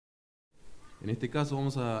En este caso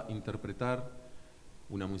vamos a interpretar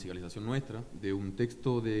una musicalización nuestra de un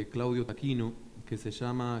texto de Claudio Tachino que se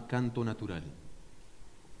llama Canto Natural.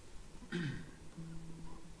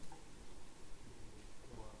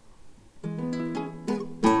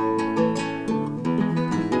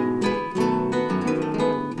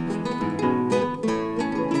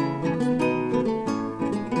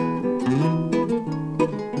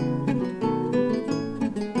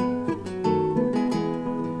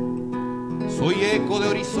 Soy eco de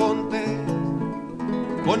horizontes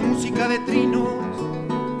con música de trinos,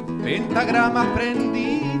 pentagramas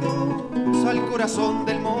prendidos al corazón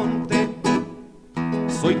del monte.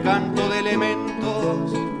 Soy canto de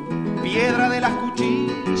elementos, piedra de las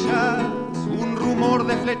cuchillas, un rumor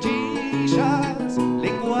de flechillas,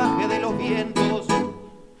 lenguaje de los vientos.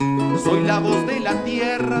 Soy la voz de la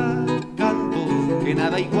tierra, canto que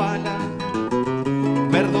nada iguala,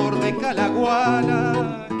 verdor de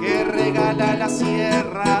calaguala que regala la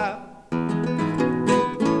sierra.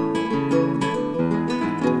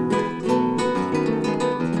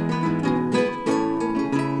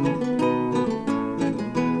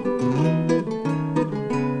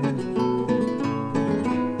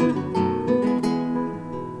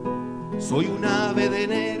 Soy un ave de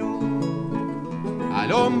enero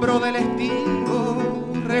al hombro del estío,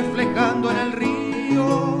 reflejando en el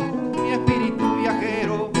río mi espíritu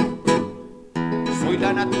viajero. Soy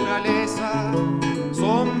la naturaleza,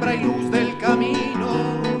 sombra y luz del camino,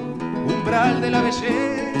 umbral de la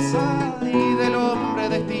belleza y del hombre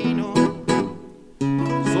destino.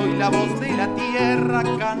 Soy la voz de la tierra,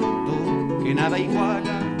 canto que nada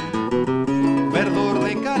iguala, verdor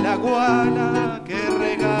de calaguala que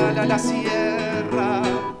regala la sierra.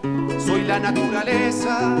 Soy la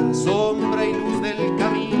naturaleza, sombra y luz del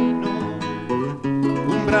camino,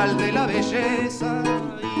 umbral de la belleza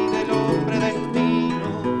y del hombre destino.